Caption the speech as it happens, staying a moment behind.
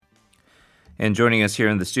And joining us here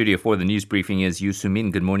in the studio for the news briefing is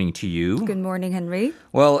Sumin. Good morning to you. Good morning, Henry.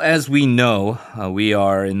 Well, as we know, we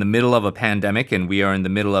are in the middle of a pandemic and we are in the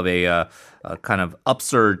middle of a kind of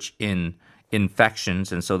upsurge in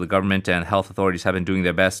infections. And so the government and health authorities have been doing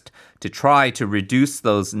their best to try to reduce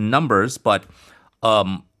those numbers. But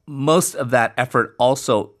most of that effort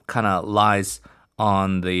also kind of lies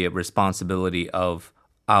on the responsibility of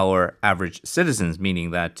our average citizens,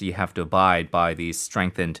 meaning that you have to abide by these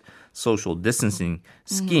strengthened social distancing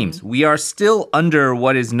schemes. We are still under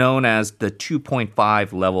what is known as the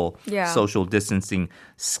 2.5 level social distancing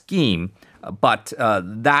scheme, but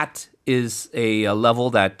that is a level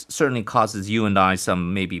that certainly causes you and I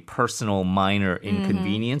some maybe personal minor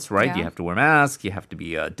inconvenience, right? Yeah. You have to wear masks, you have to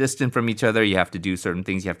be distant from each other, you have to do certain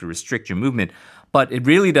things, you have to restrict your movement. But it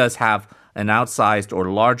really does have an outsized or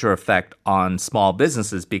larger effect on small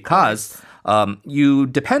businesses because you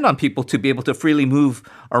depend on people to be able to freely move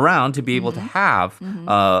around, to be able to have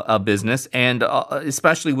a business. And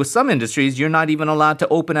especially with some industries, you're not even allowed to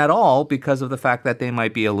open at all because of the fact that they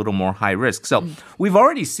might be a little more high risk. So we've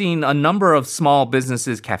already seen a number of small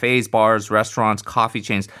businesses, cafes, bars, restaurants, coffee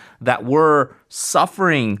chains that were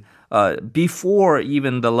suffering before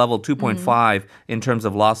even the level 2.5 in terms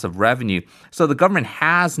of loss of revenue. So the government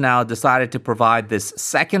has now decided to provide this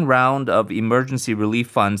second round of emergency relief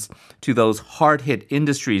funds to those hard-hit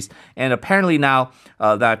industries. And apparently now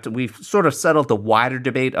that we've sort of settled the wider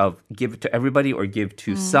debate of give it to everybody or give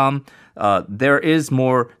to some, there is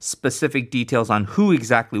more specific details on who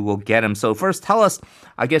exactly will get them. So first,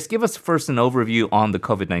 give us first an overview on the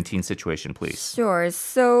COVID-19 situation, please. Sure.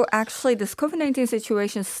 So actually, this COVID-19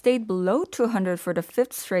 situation stayed below 200 for the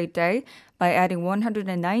fifth straight day by adding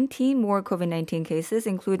 119 more COVID-19 cases,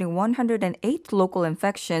 including 108 local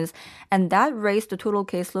infections, and that raised the total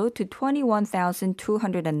caseload to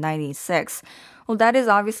 21,296. Well, that is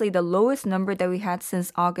obviously the lowest number that we had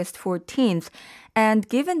since August 14th. And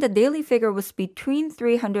given the daily figure was between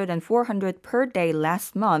 300 and 400 per day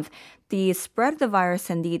last month, the spread of the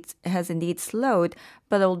virus has indeed slowed.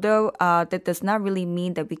 But although that does not really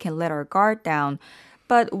mean that we can let our guard down.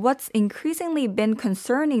 But what's increasingly been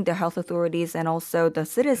concerning the health authorities and also the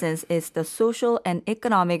citizens is the social and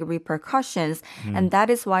economic repercussions. And that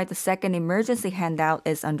is why the second emergency handout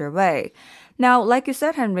is underway. Now, like you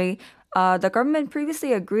said, Henry, the government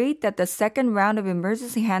previously agreed that the second round of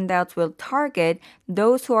emergency handouts will target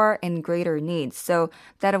those who are in greater need. So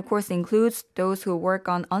that, of course, includes those who work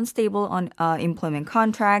on unstable employment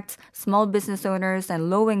contracts, small business owners, and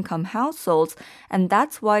low-income households. And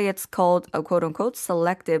that's why it's called a quote-unquote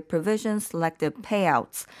selective provision, selective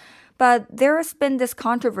payouts. But there has been this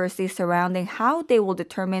controversy surrounding how they will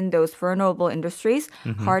determine those vulnerable industries,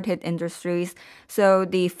 hard-hit industries. So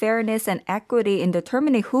the fairness and equity in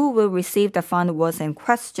determining who will receive the fund was in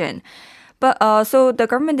question. But so the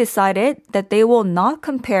government decided that they will not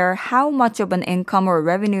compare how much of an income or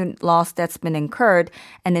revenue loss that's been incurred,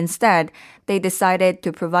 and instead, they decided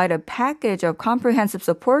to provide a package of comprehensive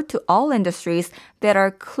support to all industries that are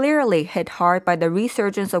clearly hit hard by the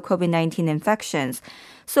resurgence of COVID-19 infections.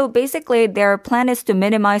 So basically, their plan is to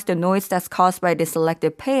minimize the noise that's caused by the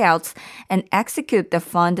selective payouts and execute the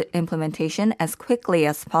fund implementation as quickly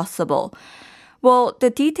as possible. Well, the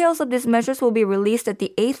details of these measures will be released at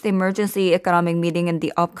the 8th Emergency Economic Meeting in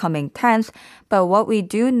the upcoming 10th. But what we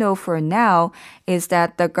do know for now is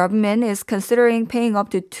that the government is considering paying up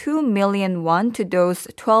to 2 million won to those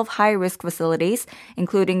 12 high-risk facilities,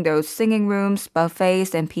 including those singing rooms,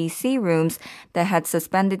 buffets, and PC rooms that had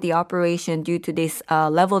suspended the operation due to this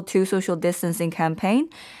level 2 social distancing campaign.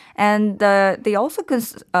 And they also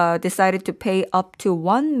decided to pay up to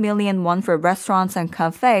 1 million won for restaurants and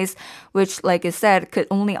cafes, which, like you said, could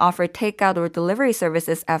only offer takeout or delivery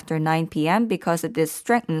services after 9 p.m. because of this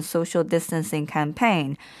strengthened social distancing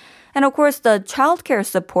campaign. And of course, the childcare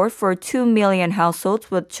support for 2 million households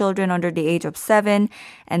with children under the age of 7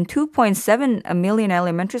 and 2.7 million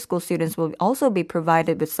elementary school students will also be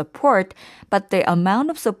provided with support, but the amount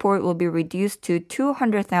of support will be reduced to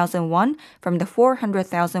 200,000 won from the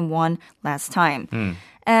 400,000 won last time.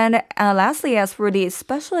 And lastly, as for the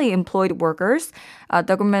specially employed workers,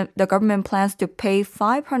 the government plans to pay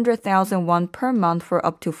 500,000 won per month for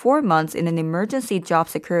up to 4 months in an emergency job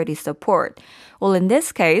security support. Well, in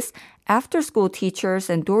this case, after-school teachers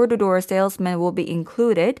and door-to-door salesmen will be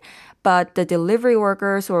included, but the delivery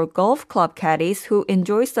workers or golf club caddies who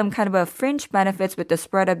enjoy some kind of a fringe benefits with the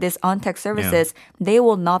spread of these on-tech services, they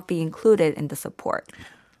will not be included in the support.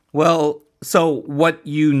 Well, So what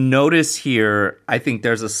you notice here, I think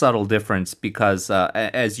there's a subtle difference because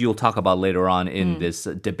as you'll talk about later on in this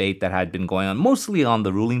debate that had been going on, mostly on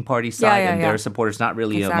the ruling party side and their supporters, not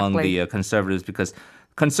really among the conservatives, because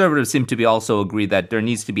conservatives seem to be also agree that there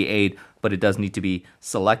needs to be aid, but it does need to be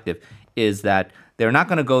selective, is that they're not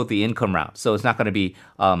going to go the income route. So it's not going to be,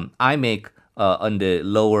 I make on the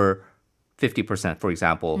lower 50%, for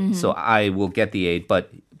example, so I will get the aid, but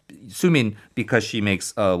Sumin, because she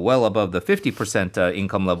makes well above the 50%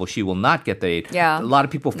 income level, she will not get the aid. Yeah. A lot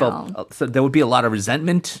of people felt so there would be a lot of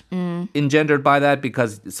resentment engendered by that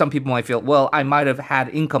because some people might feel, well, I might have had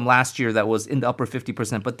income last year that was in the upper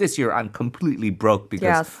 50%, but this year I'm completely broke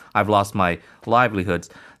because I've lost my livelihoods.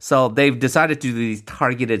 So they've decided to do these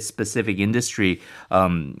targeted specific industry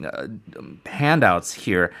handouts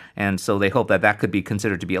here. And so they hope that that could be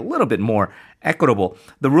considered to be a little bit more equitable.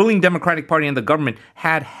 The ruling Democratic Party and the government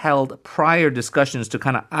had held prior discussions to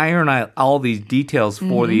kind of iron out all these details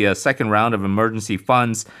for the second round of emergency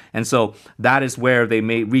funds. And so that is where they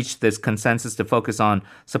may reach this consensus to focus on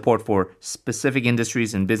support for specific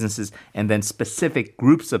industries and businesses and then specific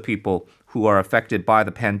groups of people who are affected by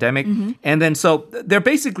the pandemic. And then so they're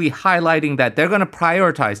basically highlighting that they're going to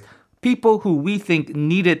prioritize people who we think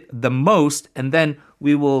need it the most, and then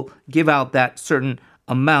we will give out that certain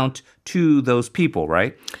amount to those people,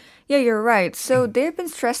 right? Yeah, you're right. So they've been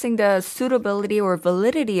stressing the suitability or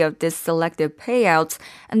validity of this selective payouts.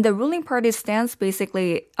 And the ruling party's stance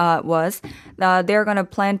basically was they're going to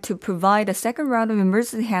plan to provide a second round of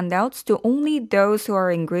emergency handouts to only those who are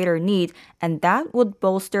in greater need. And that would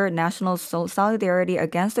bolster national solidarity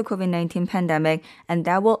against the COVID-19 pandemic. And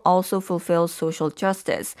that will also fulfill social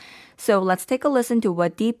justice. So let's take a listen to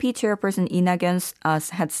what DP chairperson Lee Na-kyun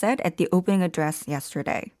had said at the opening address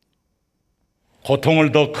yesterday.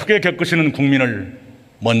 고통을 더 크게 겪으시는 국민을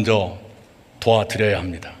먼저 도와드려야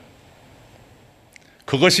합니다.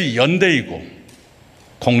 그것이 연대이고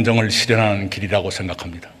공정을 실현하는 길이라고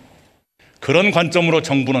생각합니다. 그런 관점으로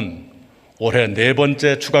정부는 올해 네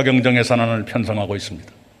번째 추가 경정 예산안을 편성하고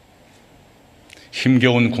있습니다.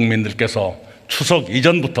 힘겨운 국민들께서 추석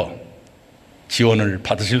이전부터 지원을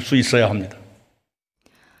받으실 수 있어야 합니다.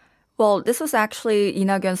 Well, this was actually Lee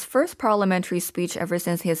Na-kyun's first parliamentary speech ever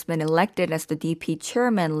since he has been elected as the DP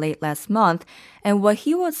chairman late last month. And what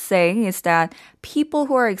he was saying is that people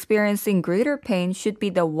who are experiencing greater pain should be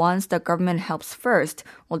the ones the government helps first.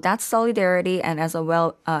 Well, that's solidarity and as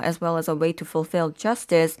well as a way to fulfill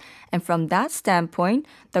justice. And from that standpoint,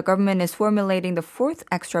 the government is formulating the fourth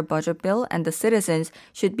extra budget bill and the citizens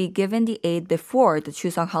should be given the aid before the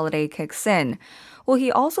Chuseok holiday kicks in. Well,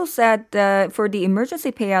 he also said that for the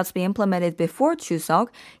emergency payouts to be implemented before Chuseok,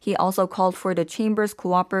 he also called for the chamber's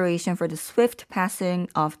cooperation for the swift passing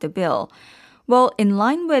of the bill. Well, in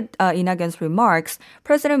line with Lee Na-kyun's remarks,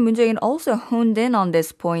 President Moon Jae-in also honed in on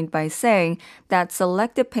this point by saying that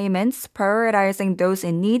selective payments, prioritizing those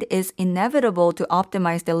in need, is inevitable to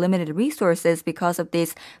optimize the limited resources because of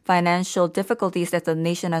these financial difficulties that the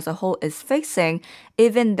nation as a whole is facing,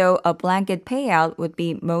 even though a blanket payout would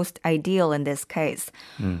be most ideal in this case.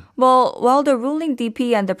 Well, while the ruling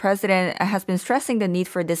DP and the president has been stressing the need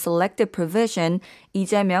for this selective provision, Lee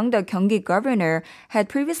Jae-myung, the Gyeonggi governor, had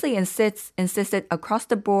previously insisted across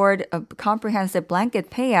the board of comprehensive blanket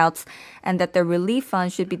payouts and that the relief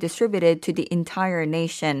fund should be distributed to the entire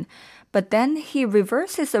nation. But then he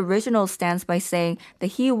reversed his original stance by saying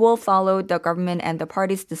that he will follow the government and the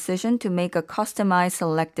party's decision to make a customized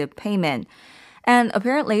selective payment. And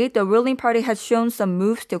apparently, the ruling party has shown some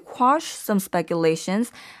moves to quash some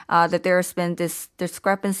speculations that there has been this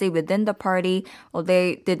discrepancy within the party. Well,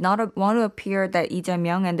 they did not want to appear that Lee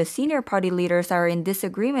Jae-myung and the senior party leaders are in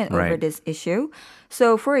disagreement over this issue.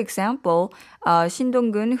 So, for example, Shin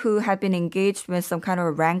Dong-gun, who had been engaged with some kind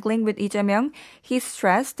of wrangling with Lee Jae-myung, he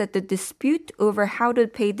stressed that the dispute over how to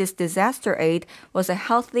pay this disaster aid was a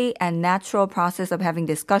healthy and natural process of having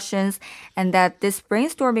discussions, and that this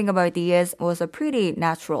brainstorming of ideas was a pretty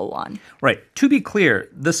natural one. Right. To be clear,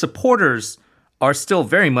 the supporters are still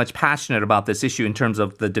very much passionate about this issue in terms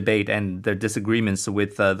of the debate and their disagreements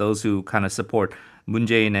with those who kind of support Moon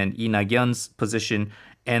Jae-in and Lee Na-kyun's position,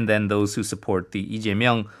 and then those who support the Lee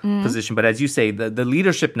Jae-myung position. But as you say, the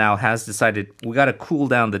leadership now has decided we got to cool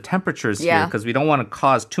down the temperatures here because we don't want to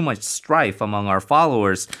cause too much strife among our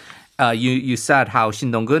followers. You said how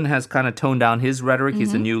Shin Dong-gun has kind of toned down his rhetoric.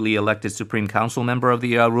 He's a newly elected Supreme Council member of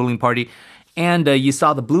the ruling party. And you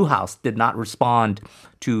saw the Blue House did not respond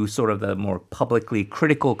to sort of the more publicly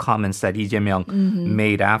critical comments that Lee Jae-myung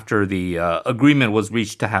made after the agreement was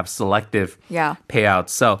reached to have selective payouts.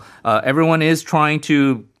 So everyone is trying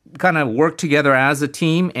to kind of work together as a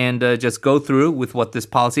team and just go through with what this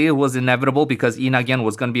policy. It was inevitable because Lee Nak-yeon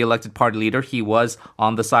was going to be elected party leader. He was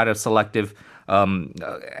on the side of selective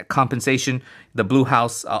compensation. The Blue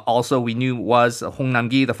House also we knew was Hong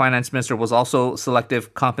Nam-gi, the finance minister, was also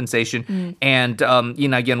selective compensation. And Lee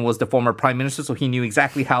Nak-yeon was the former prime minister, so he knew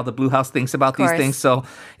exactly how the Blue House thinks about these things. So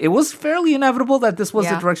it was fairly inevitable that this was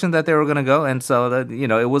the direction that they were going to go. And so,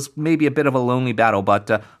 it was maybe a bit of a lonely battle,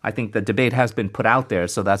 but I think the debate has been put out there.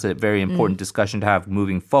 So that's a very important discussion to have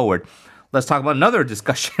moving forward. Let's talk about another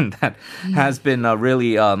discussion that has been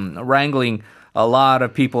really wrangling a lot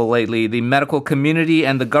of people lately. The medical community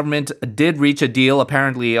and the government did reach a deal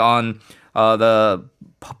apparently on the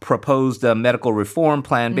proposed medical reform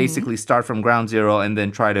plan, basically start from ground zero and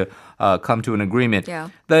then try to come to an agreement.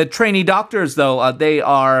 Yeah. The trainee doctors, though, they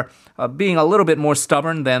are being a little bit more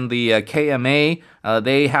stubborn than the KMA.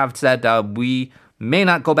 They have said we may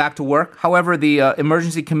not go back to work. However, the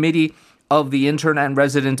emergency committee of the intern and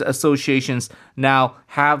resident associations now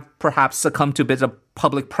have perhaps succumbed to a bit of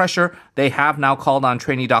public pressure. They have now called on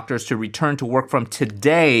trainee doctors to return to work from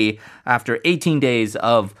today after 18 days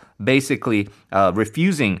of basically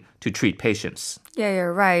refusing to treat patients. Yeah,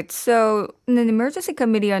 you're right. So in the emergency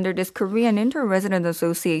committee under this Korean Intern Resident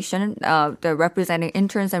Association, the representing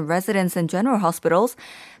interns and residents in general hospitals,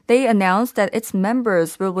 they announced that its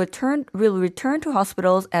members will return to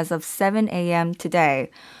hospitals as of 7 a.m. today.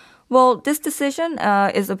 Well, this decision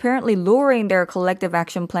is apparently lowering their collective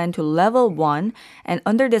action plan to level 1. And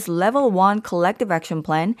under this level 1 collective action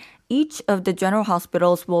plan, each of the general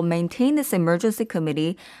hospitals will maintain this emergency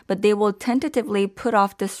committee, but they will tentatively put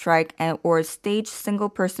off the strike or stage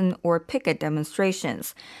single-person or picket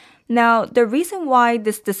demonstrations. Now, the reason why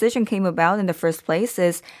this decision came about in the first place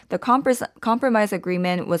is the compromise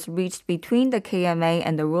agreement was reached between the KMA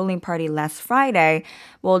and the ruling party last Friday.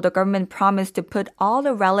 Well, the government promised to put all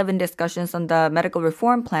the relevant discussions on the medical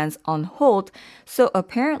reform plans on hold. So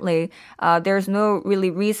apparently, there's no really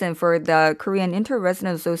reason for the Korean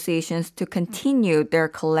Inter-Resident Associations to continue their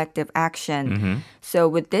collective action. So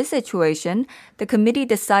with this situation, the committee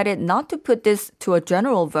decided not to put this to a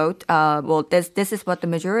general vote. This is what the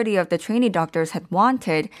majority of the trainee doctors had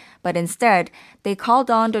wanted, but instead, they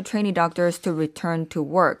called on the trainee doctors to return to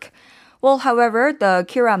work. Well, however, the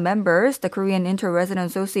KIRA members, the Korean Inter-Resident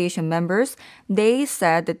Association members, they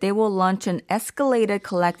said that they will launch an escalated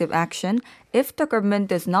collective action if the government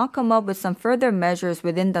does not come up with some further measures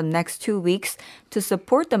within the next 2 weeks to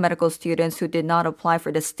support the medical students who did not apply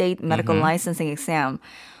for the state medical licensing exam.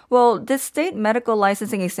 Well, the state medical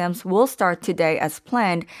licensing exams will start today as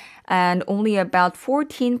planned, and only about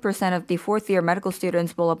 14% of the fourth-year medical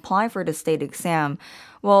students will apply for the state exam.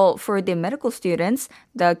 Well, for the medical students,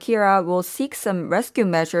 the KIRA will seek some rescue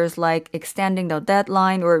measures like extending the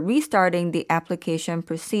deadline or restarting the application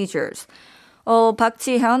procedures. Park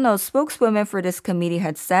Ji-hyun, a spokeswoman for this committee,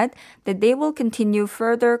 had said that they will continue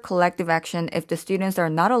further collective action if the students are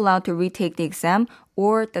not allowed to retake the exam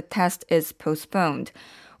or the test is postponed.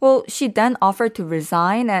 Well, she then offered to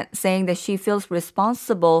resign, saying that she feels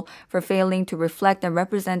responsible for failing to reflect and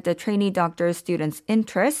represent the trainee doctor students'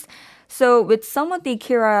 interests. So with some of the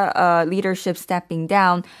KIRA leadership stepping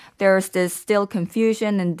down, there's this still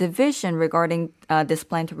confusion and division regarding this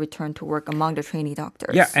plan to return to work among the trainee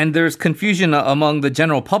doctors. Yeah, and there's confusion among the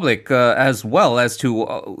general public as well as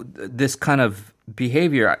to this kind of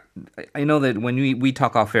behavior. I know that when we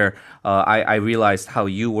talk off air, I realized how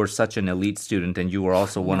you were such an elite student and you were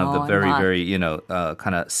also one of the very,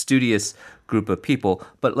 kind of studious group of people.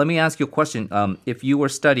 But let me ask you a question. If you were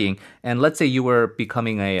studying and let's say you were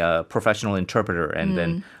becoming a professional interpreter and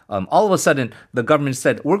then all of a sudden the government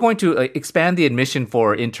said, we're going to expand the admission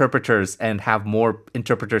for interpreters and have more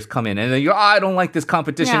interpreters come in. And then you're, I don't like this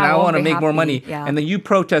competition. I want to make more money. Yeah. And then you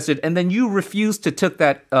protested and then you refused to take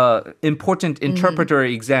that important interpreter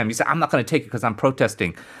exam. You said, I'm not going to take it because I'm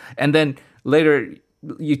protesting. And then later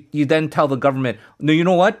you then tell the government, no, you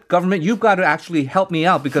know what, government, you've got to actually help me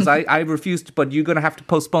out because I refused, but you're going to have to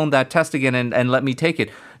postpone that test again and let me take it.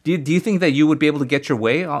 Do you think that you would be able to get your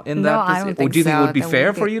way in that? No, I don't think so. Or do you think it would be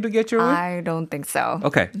fair for you to get your way? I don't think so.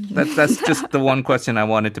 Okay, that's just the one question I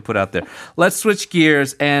wanted to put out there. Let's switch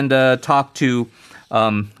gears and talk to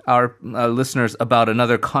our listeners about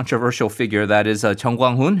another controversial figure, that is Jun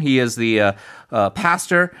Gwang-hoon. He is the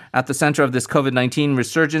pastor at the center of this COVID-19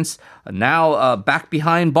 resurgence, now back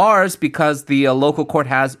behind bars because the local court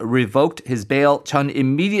has revoked his bail. Chun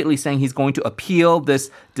immediately saying he's going to appeal this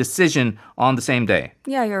decision on the same day.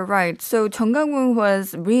 Yeah, you're right. So Jun Gwang-hoon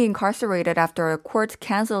was reincarcerated after a court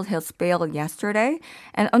canceled his bail yesterday.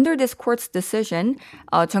 And under this court's decision,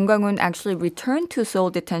 Jun Gwang-hoon actually returned to Seoul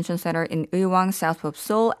Detention Center in Uiwang, south of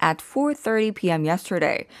Seoul, at 4:30 p.m.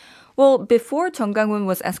 yesterday. Well, before Jun Gwang-hoon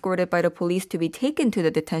was escorted by the police to be taken to the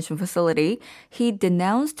detention facility, he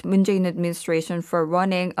denounced Moon Jae-in administration for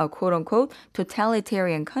running a quote-unquote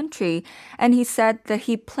totalitarian country, and he said that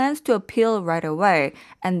he plans to appeal right away,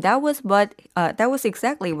 and that was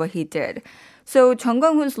exactly what he did. So Jun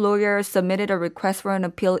Gwang-hoon's lawyer submitted a request for an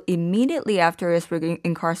appeal immediately after his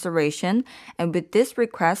incarceration, and with this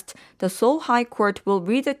request, the Seoul High Court will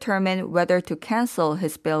redetermine whether to cancel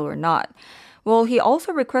his bail or not. Well, he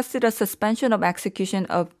also requested a suspension of execution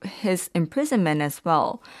of his imprisonment as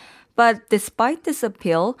well. But despite this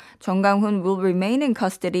appeal, Jun Gwang-hoon will remain in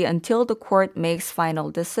custody until the court makes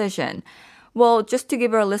final decision. Well, just to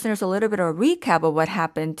give our listeners a little bit of a recap of what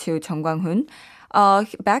happened to Jun Gwang-hoon,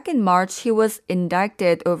 back in March, he was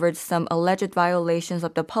indicted over some alleged violations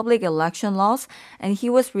of the public election laws, and he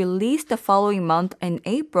was released the following month in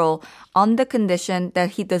April on the condition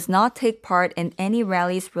that he does not take part in any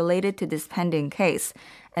rallies related to this pending case.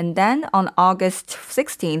 And then on August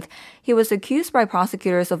 16th, he was accused by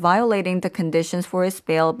prosecutors of violating the conditions for his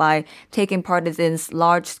bail by taking part in this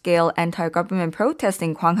large-scale anti-government protest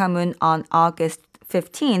in Gwanghwamun on August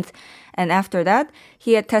 15th. And after that,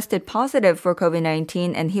 he had tested positive for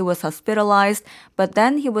COVID-19 and he was hospitalized, but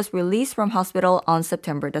then he was released from hospital on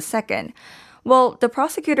September the 2nd. Well, the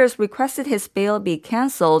prosecutors requested his bail be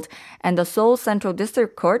canceled, and the Seoul Central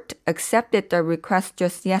District Court accepted the request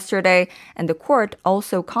just yesterday, and the court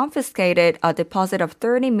also confiscated a deposit of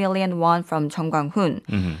 30 million won from Jun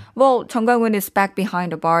Gwang-hoon. Well, Jun Gwang-hoon is back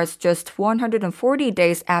behind the bars just 140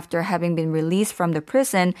 days after having been released from the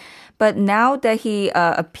prison, but now that he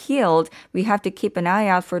appealed, we have to keep an eye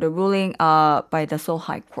out for the ruling by the Seoul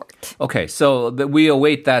High Court. Okay, so we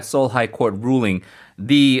await that Seoul High Court ruling.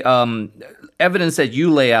 The evidence that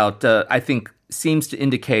you lay out, I think, seems to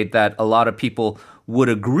indicate that a lot of people would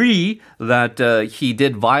agree that he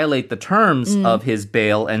did violate the terms of his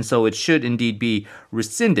bail, and so it should indeed be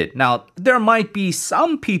rescinded. Now, there might be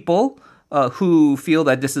some people who feel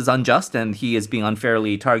that this is unjust and he is being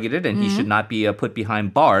unfairly targeted and he should not be put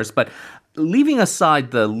behind bars, but leaving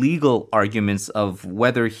aside the legal arguments of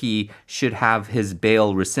whether he should have his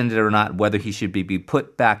bail rescinded or not, whether he should be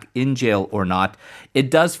put back in jail or not, it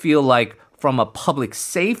does feel like from a public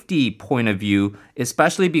safety point of view,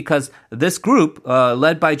 especially because this group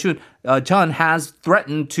led by Jun has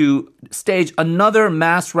threatened to stage another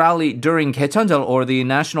mass rally during Gaecheonjeol or the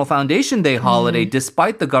National Foundation Day holiday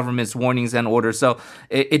despite the government's warnings and orders. So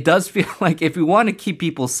it does feel like if we want to keep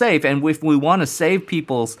people safe and if we want to save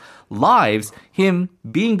people's lives, him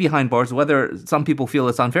being behind bars, whether some people feel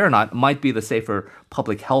it's unfair or not, might be the safer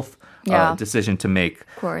public health decision to make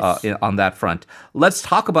on that front. Let's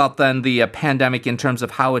talk about then the pandemic in terms of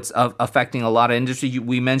how it's affecting a lot of industry.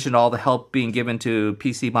 We mentioned all the help being given to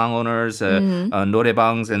PC bang owners,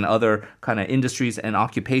 norebangs, and other kind of industries and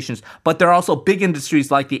occupations. But there are also big industries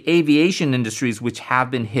like the aviation industries, which have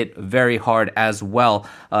been hit very hard as well.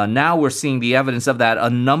 Now we're seeing the evidence of that. A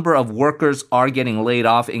number of workers are getting laid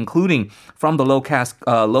off, including from the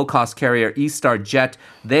low-cost carrier Eastar Jet.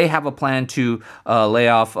 They have a plan to lay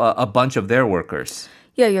off a bunch of their workers.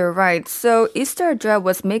 Yeah, you're right. So Eastar Jet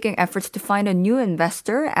was making efforts to find a new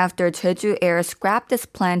investor after Jeju Air scrapped its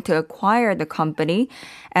plan to acquire the company.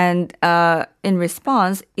 And in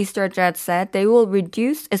response, Eastar Jet said they will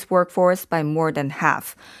reduce its workforce by more than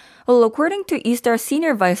half. Well, according to Eastar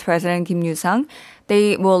Senior Vice President Kim Yu-sang,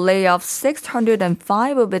 they will lay off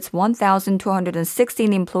 605 of its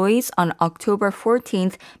 1,216 employees on October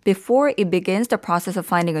 14th before it begins the process of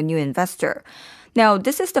finding a new investor. Now,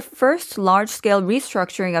 this is the first large-scale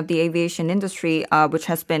restructuring of the aviation industry, which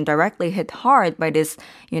has been directly hit hard by this,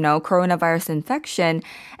 coronavirus infection.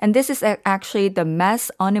 And this is actually the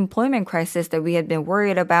mass unemployment crisis that we had been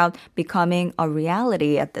worried about becoming a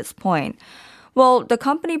reality at this point. Well, the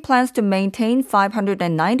company plans to maintain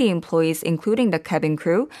 590 employees, including the cabin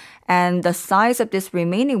crew, and the size of this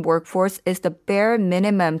remaining workforce is the bare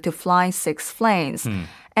minimum to fly 6 planes.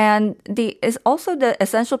 And is also the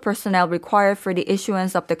essential personnel required for the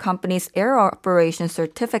issuance of the company's air operation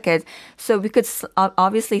certificate. So we could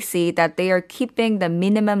obviously see that they are keeping the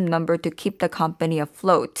minimum number to keep the company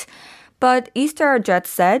afloat. But Eastar Jet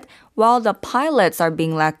said, while the pilots are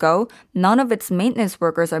being let go, none of its maintenance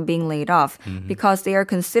workers are being laid off because they are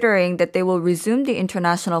considering that they will resume the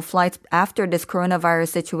international flights after this coronavirus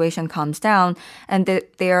situation calms down and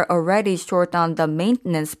that they are already short on the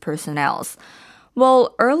maintenance personnel.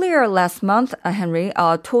 Well, earlier last month, Henry,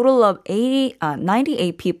 a total of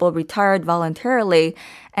 98 people retired voluntarily.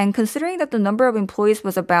 And considering that the number of employees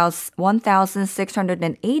was about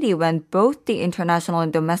 1,680 when both the international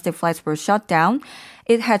and domestic flights were shut down,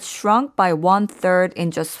 it had shrunk by 1/3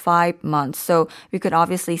 in just 5 months. So we could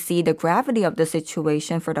obviously see the gravity of the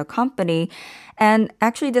situation for the company. And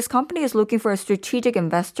actually, this company is looking for a strategic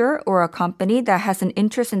investor or a company that has an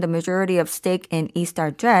interest in the majority of stake in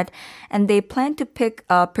Eastar Jet. And they plan to pick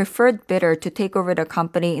a preferred bidder to take over the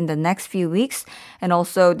company in the next few weeks. And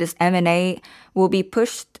also, this M&A will be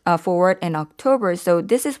pushed forward in October. So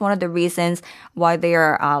this is one of the reasons why they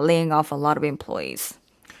are laying off a lot of employees.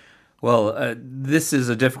 Well, this is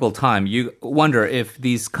a difficult time. You wonder if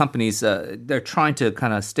these companies, they're trying to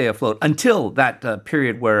kind of stay afloat until that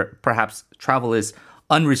period where perhaps travel is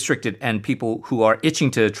unrestricted and people who are itching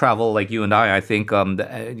to travel, like you and I think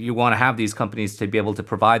you want to have these companies to be able to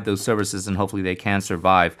provide those services and hopefully they can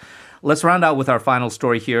survive. Let's round out with our final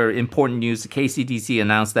story here. Important news. The KCDC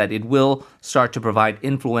announced that it will start to provide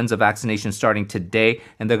influenza vaccination starting today,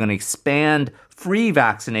 and they're going to expand free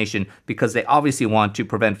vaccination because they obviously want to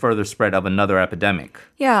prevent further spread of another epidemic.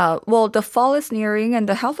 Yeah, well, the fall is nearing and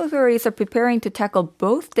the health authorities are preparing to tackle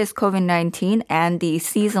both this COVID-19 and the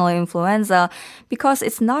seasonal influenza because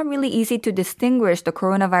it's not really easy to distinguish the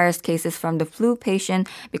coronavirus cases from the flu patient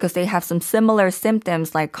because they have some similar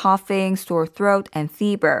symptoms like coughing, sore throat, and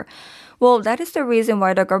fever. Well, that is the reason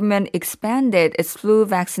why the government expanded its flu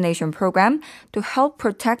vaccination program to help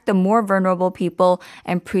protect the more vulnerable people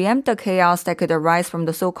and preempt the chaos that could arise from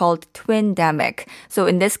the so-called twindemic. So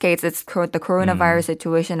in this case, it's the coronavirus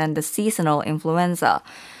situation and the seasonal influenza.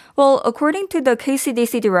 Well, according to the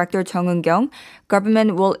KCDC Director Jung Eun-kyung,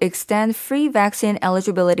 government will extend free vaccine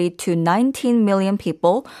eligibility to 19 million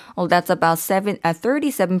people. Well, that's about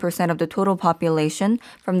 37% of the total population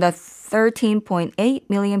from the 13.8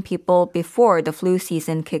 million people before the flu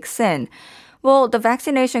season kicks in. Well, the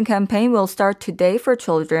vaccination campaign will start today for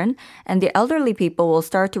children, and the elderly people will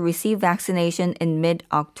start to receive vaccination in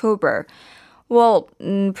mid-October. Well,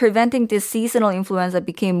 preventing this seasonal influenza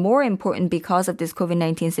became more important because of this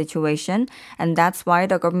COVID-19 situation, and that's why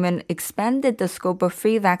the government expanded the scope of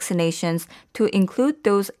free vaccinations to include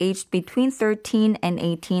those aged between 13 and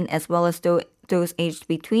 18, as well as those aged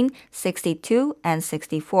between 62 and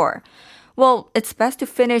 64. Well, it's best to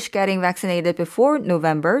finish getting vaccinated before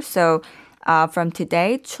November, so from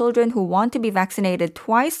today, children who want to be vaccinated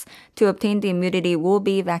twice to obtain the immunity will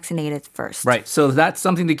be vaccinated first. Right. So that's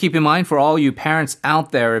something to keep in mind for all you parents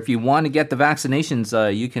out there. If you want to get the vaccinations,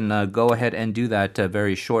 you can go ahead and do that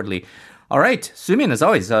very shortly. All right. Sumin, as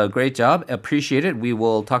always, great job. Appreciate it. We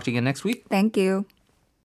will talk to you again next week. Thank you.